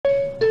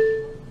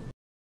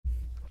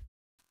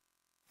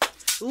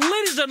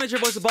Ladies and gentlemen, it's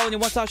your voice of ball and your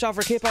one-stop shop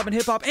for K-pop and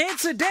hip-hop. And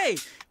today,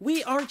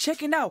 we are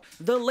checking out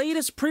the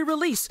latest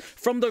pre-release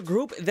from the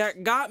group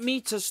that got me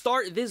to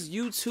start this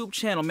YouTube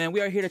channel, man.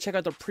 We are here to check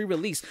out the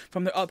pre-release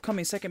from their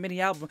upcoming second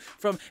mini-album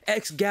from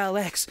X-Gal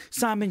X,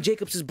 Simon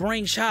Jacobs'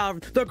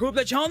 brainchild, the group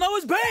that y'all know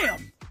is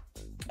BAM!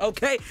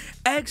 Okay,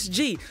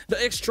 XG,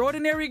 the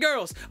Extraordinary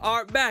Girls,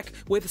 are back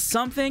with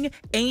Something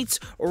Ain't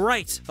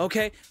Right,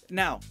 okay?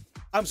 Now,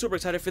 I'm super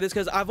excited for this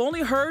because I've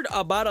only heard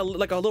about a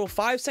little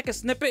 5-second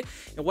snippet,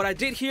 and what I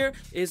did hear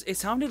is it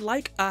sounded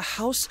like a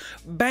house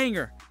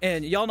banger.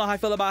 And y'all know how I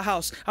feel about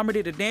house. I'm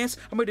ready to dance.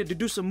 I'm ready to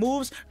do some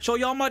moves, show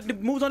y'all my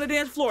moves on the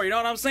dance floor. You know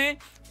what I'm saying?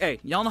 Hey,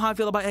 y'all know how I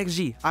feel about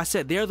XG. I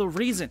said they're the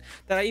reason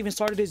that I even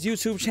started this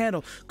YouTube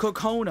channel.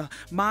 Kokona,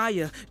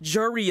 Maya,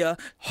 Juria,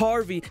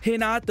 Harvey,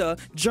 Hinata,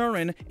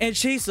 Jurin, and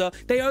Chisa.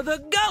 They are the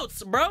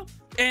GOATs, bro.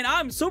 And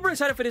I'm super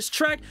excited for this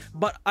track,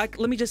 but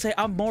let me just say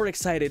I'm more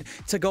excited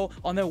to go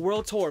on their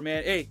world tour,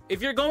 man. Hey,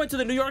 if you're going to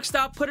the New York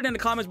stop, put it in the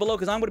comments below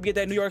because I'm going to be at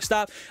that New York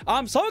stop.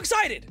 I'm so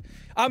excited.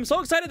 I'm so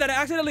excited that I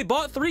accidentally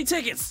bought 3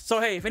 tickets.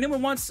 So, hey, if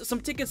anyone wants some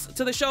tickets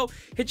to the show,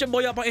 hit your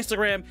boy up on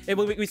Instagram and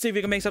we see if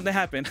we can make something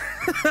happen.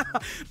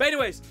 But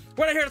anyways,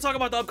 we're not here to talk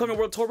about the upcoming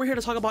world tour. We're here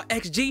to talk about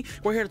XG.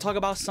 We're here to talk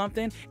about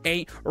Something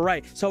Ain't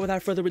Right. So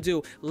without further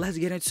ado, let's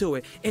get into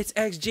it. It's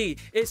XG.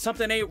 It's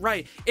Something Ain't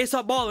Right. It's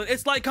up ballin'.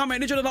 It's like,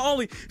 comment, and the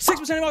only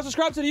 6% of y'all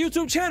subscribe to the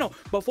YouTube channel.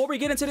 Before we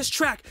get into this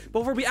track,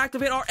 before we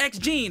activate our X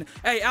gene,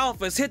 hey,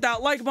 alphas, hit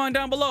that like button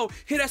down below.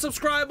 Hit that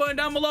subscribe button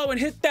down below and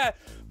hit that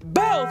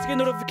bell to get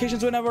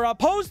notifications whenever I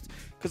post,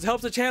 because it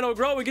helps the channel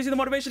grow and gives you the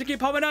motivation to keep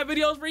pumping out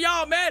videos for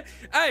y'all, man.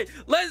 Hey,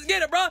 let's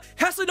get it, bro.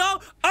 Hustle,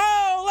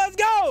 oh, let's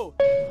go.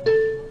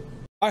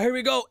 All right, here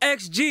we go.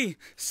 XG,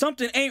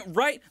 Something Ain't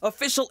Right,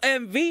 official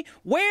MV.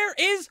 Where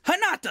is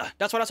Hinata?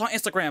 That's why that's on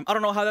Instagram. I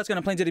don't know how that's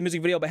gonna play into the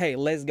music video, but hey,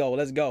 let's go,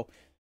 let's go.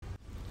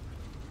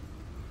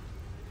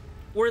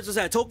 Where is this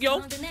at?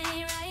 Tokyo?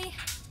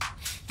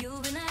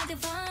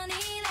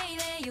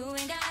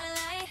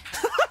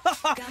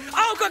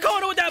 Oh,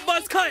 Kokona with that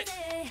buzz cut.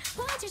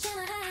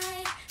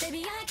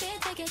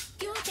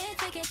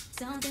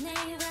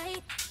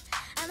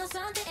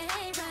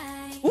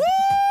 Woo!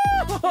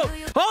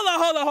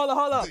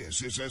 Hold on.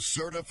 This is a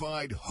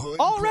certified hood.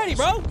 Already,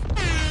 bro.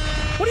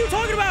 What are you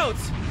talking about?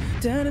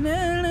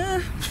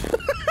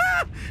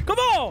 Come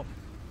on.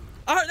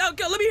 All right, now,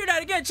 let me hear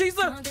that again,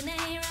 Chisa.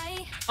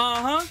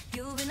 Uh-huh.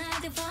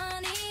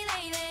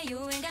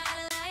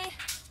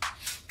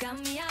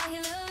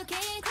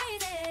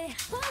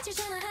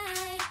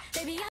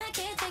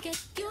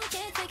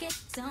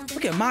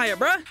 Look at Maya,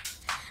 bruh.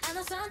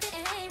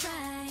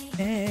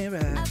 Ain't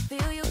right. I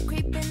feel you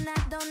creeping,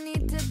 I don't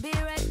need to be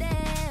right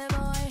there,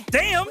 boy.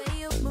 Damn. The way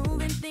you're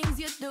moving, things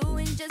you're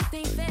doing just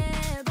ain't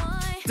fair,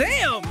 boy.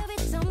 Damn. Every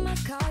time I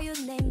call your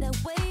name, the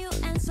way you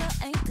answer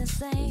ain't the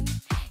same.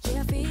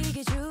 Yeah, I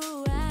figured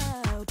you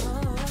out,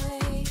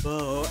 boy.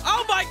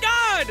 Oh my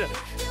God. You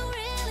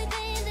really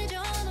think that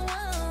you're the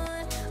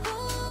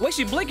one. Wait,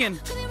 she blinking.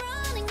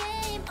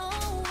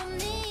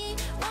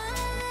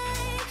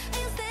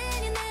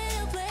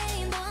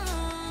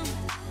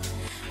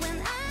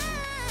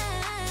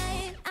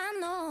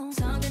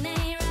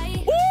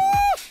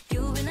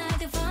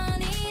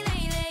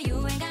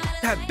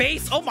 That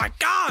bass, oh my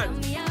God!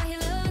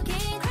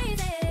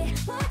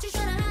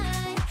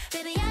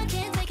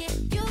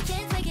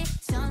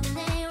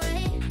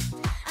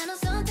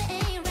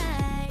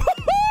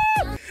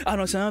 I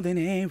know something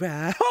ain't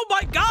right. Oh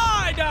my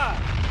God!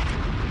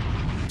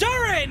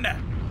 Jurin!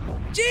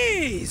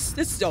 Jeez!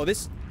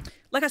 This,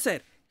 like I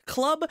said,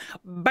 club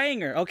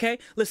banger, okay?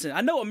 Listen,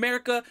 I know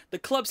America, the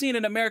club scene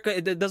in America,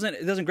 it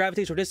doesn't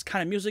gravitate toward this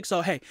kind of music,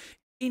 so hey,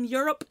 in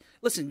Europe,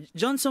 listen,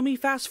 Jun Somi,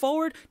 fast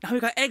forward. Now we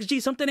got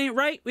XG, Something Ain't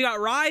Right. We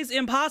got Rise,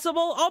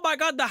 Impossible. Oh my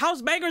God, the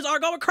house bangers are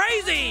going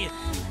crazy.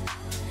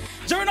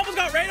 Jurin almost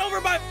got ran over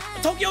by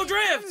Tokyo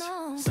Drift.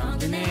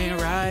 Something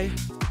ain't right.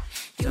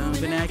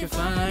 Something acting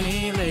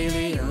funny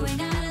lately.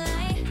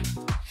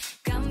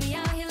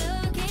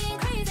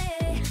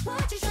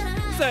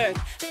 Say.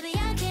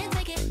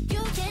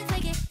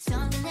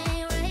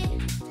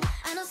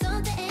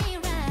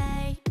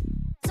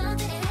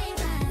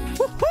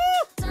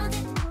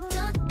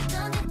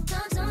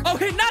 Oh,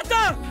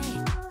 HINATA!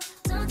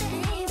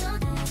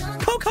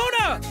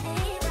 Kokona!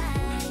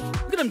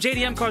 Look at them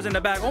JDM cars in the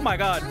back. Oh my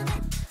God.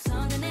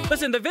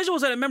 Listen, the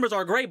visuals of the members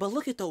are great, but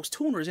look at those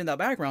tuners in the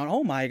background.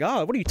 Oh my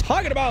God, what are you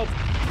talking about?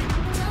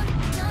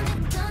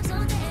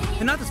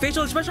 And not the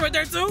facial expression right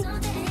there too?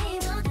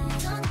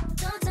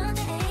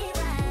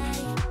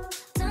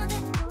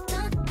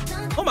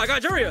 Oh my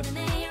God, Juria.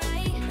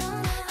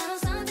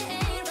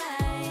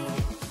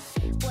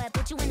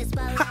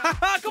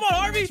 Come on,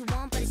 Harvey.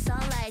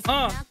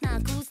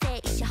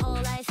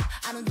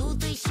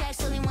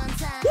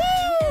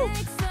 Woo!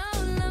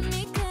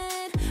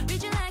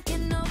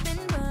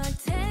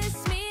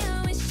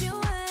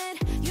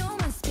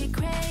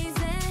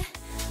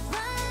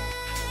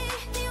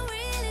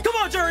 Come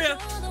on, Juria.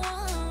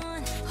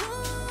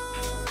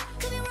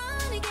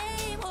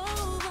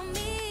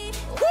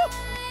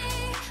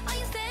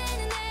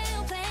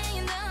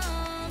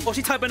 Oh,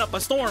 she typing up a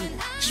storm.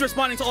 She's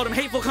responding to all them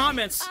hateful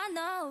comments.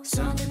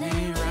 Something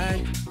ain't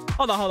right.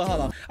 Hold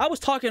on. I was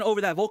talking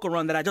over that vocal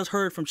run that I just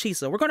heard from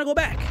Chisa. We're gonna go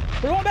back.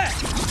 We're going back.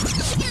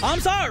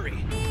 I'm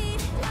sorry.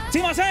 See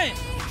what I'm saying?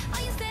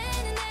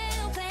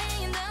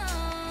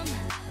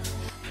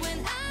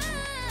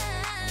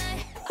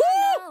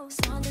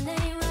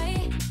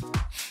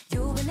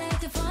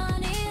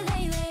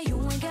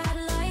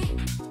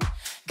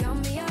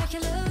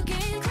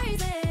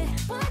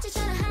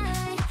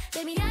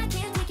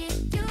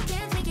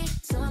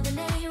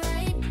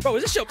 Bro,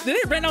 is this show? Did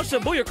they rent out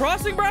Shibuya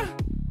Crossing, bro?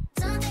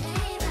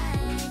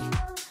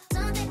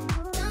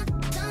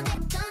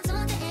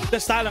 The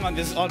styling on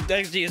this on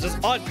XG is just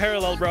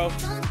unparalleled, bro.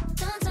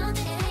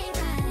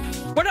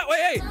 What up? Wait,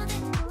 hey.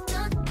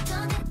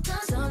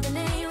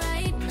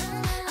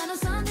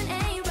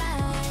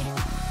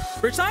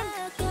 Bridge time?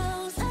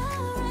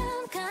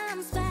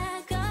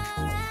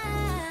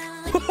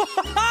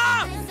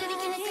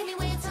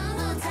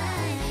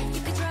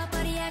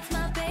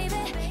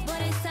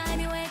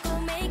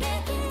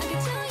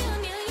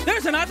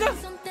 There's HINATA.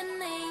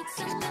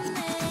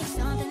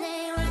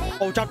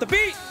 Oh, drop the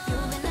beat.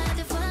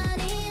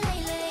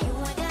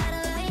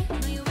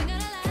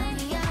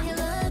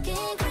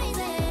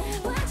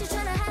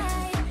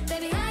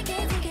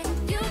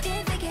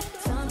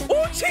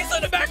 Oh, Chisa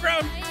in the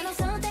background.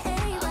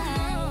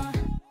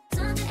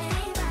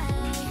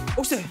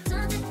 Oh, shit.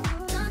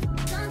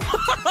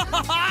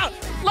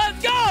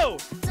 Let's go.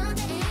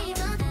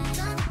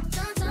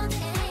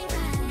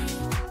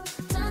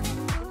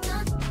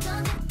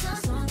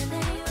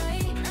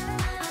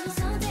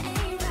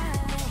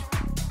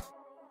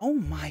 Oh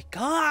my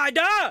God!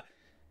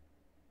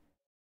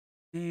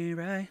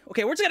 Right.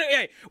 Okay, we're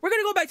gonna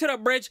go back to the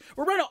bridge.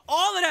 We're running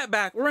all of that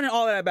back.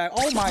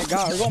 Oh my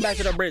God, we're going back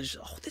to the bridge.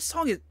 Oh, this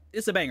song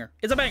it's a banger.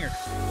 It's a banger.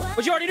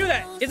 But you already knew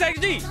that. It's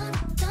XG.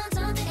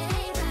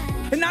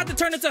 And not to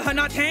turn into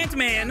HINATA,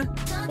 man.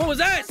 What was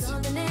that?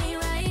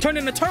 Turned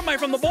into Termite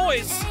from the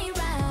boys.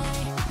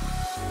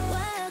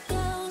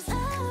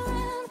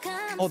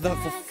 Oh, the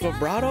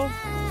vibrato.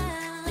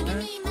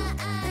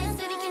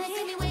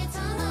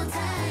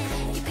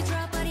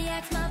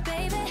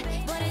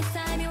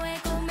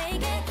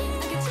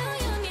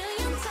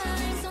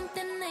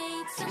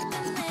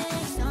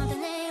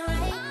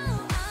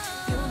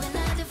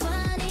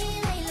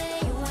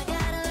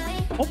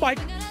 Oh my!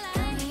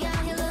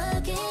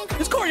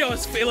 This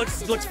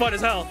choreo looks fun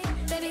as hell.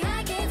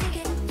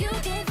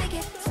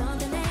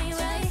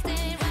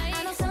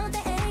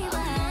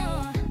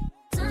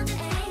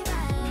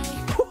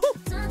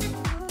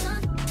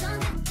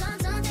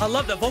 I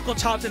love the vocal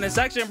chops in this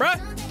section, bruh.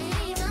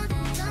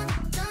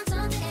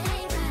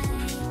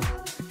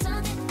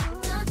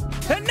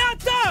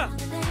 HINATA!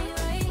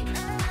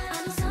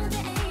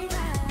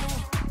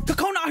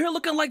 Kakona out here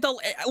looking like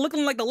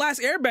the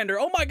last airbender.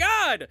 Oh my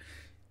God!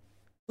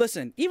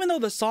 Listen, even though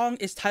the song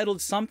is titled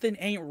Something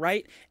Ain't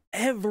Right,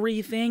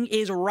 everything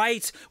is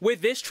right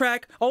with this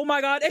track. Oh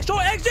my God, extra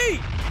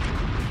XG!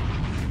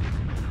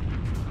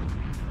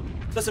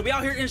 Listen, we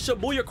out here in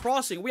Shibuya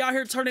Crossing. We out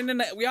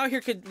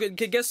here could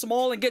get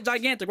small and get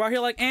gigantic. We're out here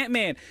like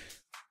Ant-Man.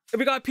 And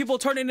we got people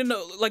turning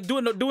into like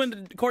doing the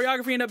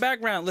choreography in the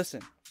background.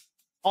 Listen,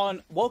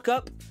 on Woke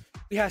Up,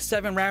 we had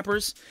 7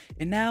 rappers,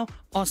 and now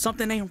on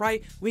Something Ain't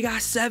Right, we got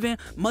 7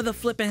 mother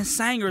flipping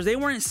singers. They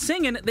weren't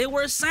singing, they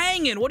were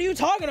singing. What are you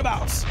talking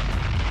about?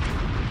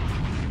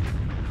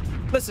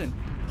 Listen,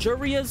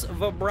 Juria's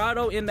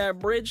vibrato in that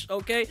bridge,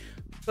 okay?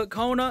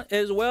 Kakona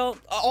as well.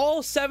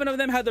 All 7 of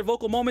them had their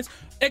vocal moments,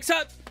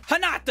 except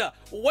HINATA.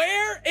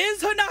 Where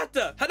is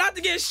HINATA?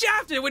 HINATA gets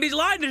shafted with these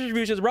line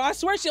distributions, bro. I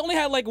swear she only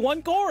had like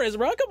 1 chorus,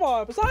 bro. Come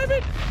on,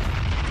 Simon.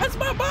 That's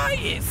my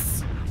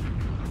bias.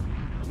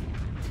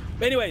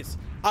 But anyways,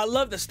 I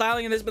love the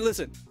styling in this, but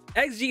listen,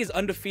 XG is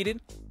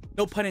undefeated,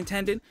 no pun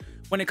intended,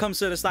 when it comes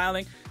to the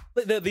styling.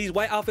 These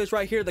white outfits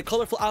right here, the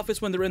colorful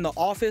outfits when they're in the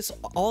office,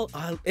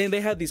 and they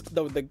have these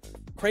the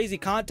crazy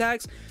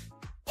contacts.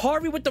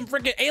 Harvey with them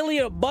freaking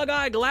alien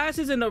bug-eye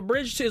glasses in the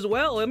bridge as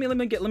well. Let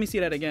me see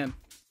that again.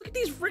 Look at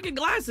these freaking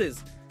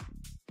glasses.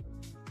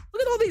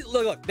 Look at all these.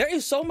 Look, there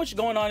is so much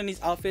going on in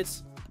these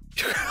outfits.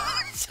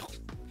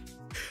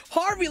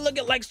 Harvey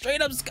looking like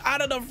straight up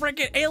out of the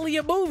freaking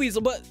alien movies,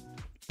 but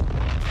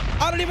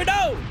I don't even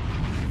know.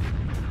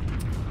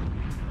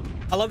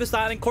 I love the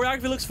styling.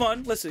 Choreography looks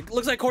fun. Listen,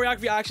 looks like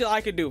choreography actually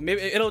I could do.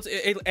 Maybe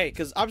hey,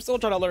 because I'm still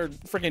trying to learn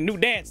freaking new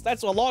dance.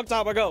 That's a long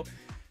time ago.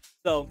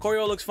 So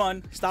choreo looks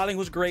fun. Styling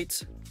was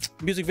great.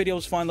 Music video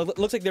was fun.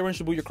 Looks like they were in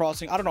Shibuya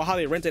Crossing. I don't know how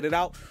they rented it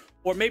out,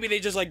 or maybe they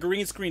just like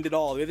green screened it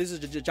all. This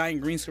is a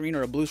giant green screen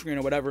or a blue screen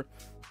or whatever.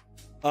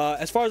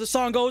 As far as the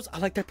song goes, I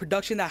like that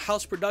production, that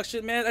house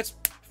production, man. That's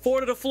 4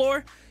 to the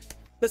floor.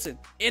 Listen,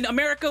 in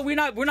America, we're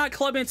not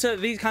clubbing to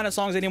these kind of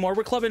songs anymore.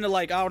 We're clubbing to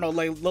like, I don't know,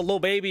 like Lil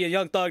Baby and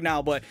Young Thug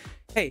now. But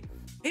hey,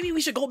 maybe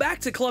we should go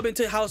back to clubbing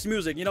to house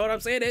music. You know what I'm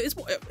saying?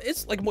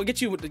 It's like what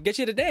get you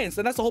to dance,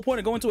 and that's the whole point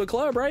of going to a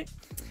club, right?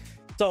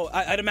 So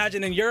I'd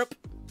imagine in Europe,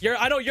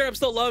 I know Europe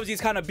still loves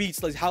these kind of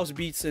beats, like house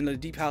beats and the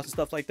deep house and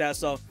stuff like that.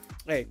 So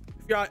hey,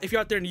 if if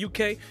you're out there in the UK,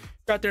 if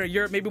you're out there in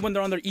Europe, maybe when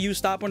they're on their EU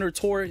stop on their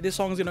tour, this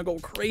song is gonna go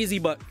crazy.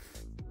 But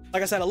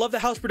like I said, I love the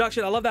house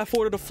production. I love that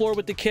 4 to the floor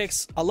with the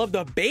kicks. I love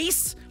the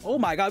bass. Oh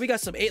my god, we got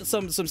some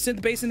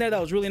synth bass in there that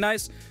was really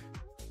nice.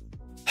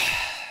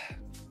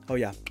 Oh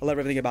yeah, I love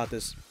everything about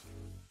this.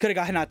 Could have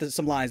got Hinata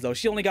some lines though.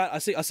 She only got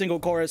a single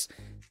chorus.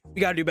 We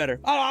gotta do better.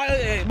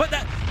 Oh, but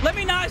let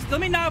me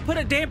not put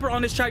a damper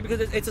on this track because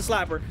it's a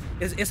slapper.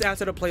 It's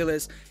after the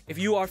playlist. If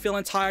you are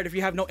feeling tired, if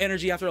you have no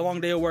energy after a long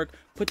day of work,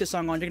 put this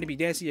song on. You're gonna be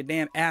dancing your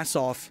damn ass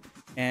off.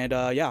 And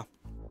yeah,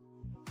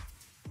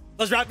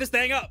 let's wrap this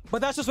thing up.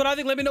 But that's just what I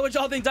think. Let me know what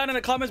y'all think down in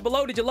the comments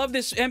below. Did you love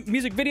this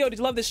music video? Did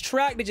you love this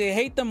track? Did you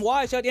hate them?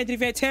 Why? Shout out to Anthony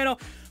Fantano.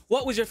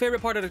 What was your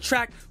favorite part of the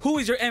track? Who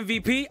is your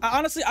MVP?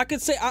 Honestly, I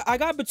could say I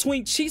got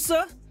between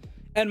Chisa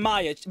and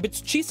Maya. But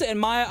Chisa and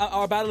Maya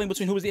are battling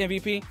between who was the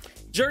MVP.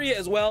 Juria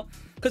as well,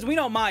 because we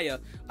know Maya.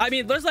 I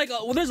mean, there's like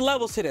there's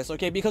levels to this,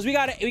 okay? Because we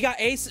got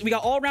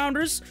all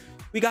rounders,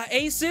 we got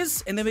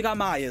aces, and then we got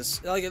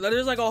Mayas. Like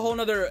there's like a whole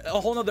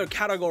nother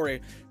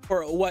category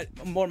for what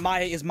more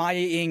Maya is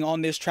Maya-ing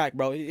on this track,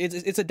 bro.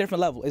 It's a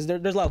different level.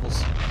 There's levels.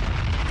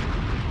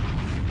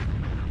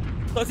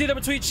 So it's either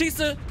between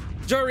Chisa,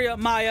 Juria,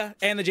 Maya,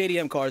 and the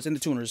JDM cards and the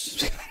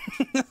tuners.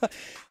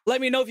 Let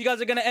me know if you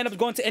guys are gonna end up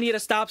going to any of the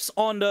stops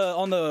on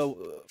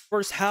the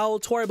first Howl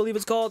tour, I believe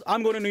it's called.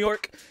 I'm going to New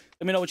York.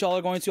 Let me know what y'all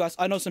are going to.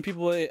 I know some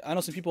people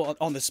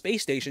on the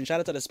space station. Shout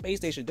out to the space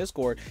station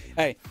Discord.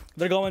 Hey,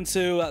 they're going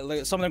to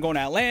like, some of them going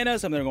to Atlanta,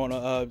 some of them are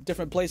going to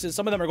different places.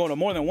 Some of them are going to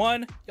more than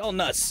one. Y'all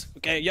nuts,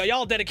 okay?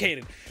 Y'all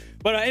dedicated.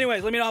 But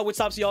anyways, let me know which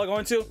stops y'all are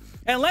going to,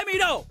 and let me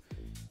know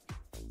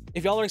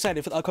if y'all are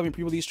excited for the upcoming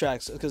pre-release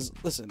tracks. Because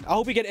listen, I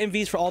hope we get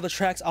MVs for all the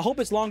tracks. I hope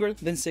it's longer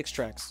than 6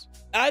 tracks.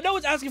 I know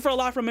it's asking for a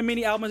lot from a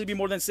mini album to be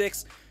more than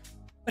 6,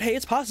 but hey,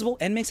 it's possible.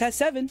 NMIX had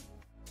 7.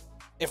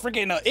 And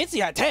freaking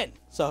ITZY had 10.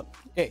 So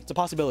hey, it's a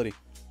possibility.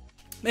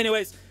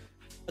 Anyways,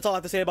 that's all I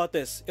have to say about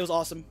this. It was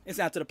awesome. It's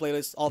after the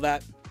playlist, all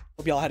that.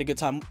 Hope y'all had a good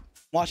time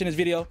watching this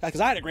video, because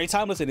I had a great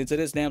time listening to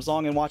this damn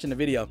song and watching the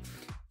video. So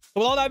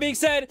with all that being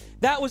said,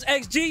 that was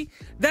XG.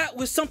 That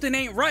was Something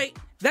Ain't Right.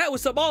 That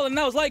was Suball, and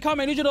that was like,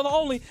 comment, digital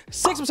only.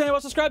 6% of y'all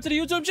subscribe to the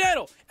YouTube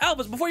channel.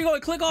 Alphas, before you go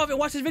and click off and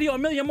watch this video a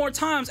million more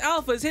times,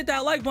 Alphas, hit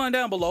that like button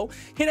down below,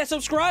 hit that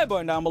subscribe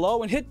button down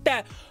below, and hit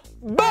that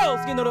bell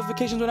to get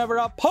notifications whenever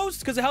I post,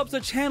 because it helps the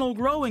channel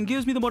grow and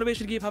gives me the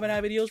motivation to keep popping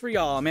out videos for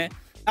y'all, man.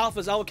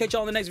 Alphas, I will catch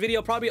y'all in the next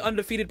video. Probably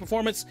undefeated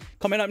performance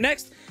coming up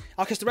next.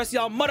 I'll catch the rest of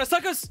y'all mother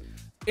suckers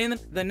in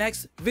the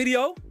next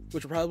video,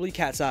 which will probably be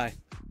Cat's Eye.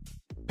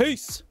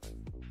 Peace.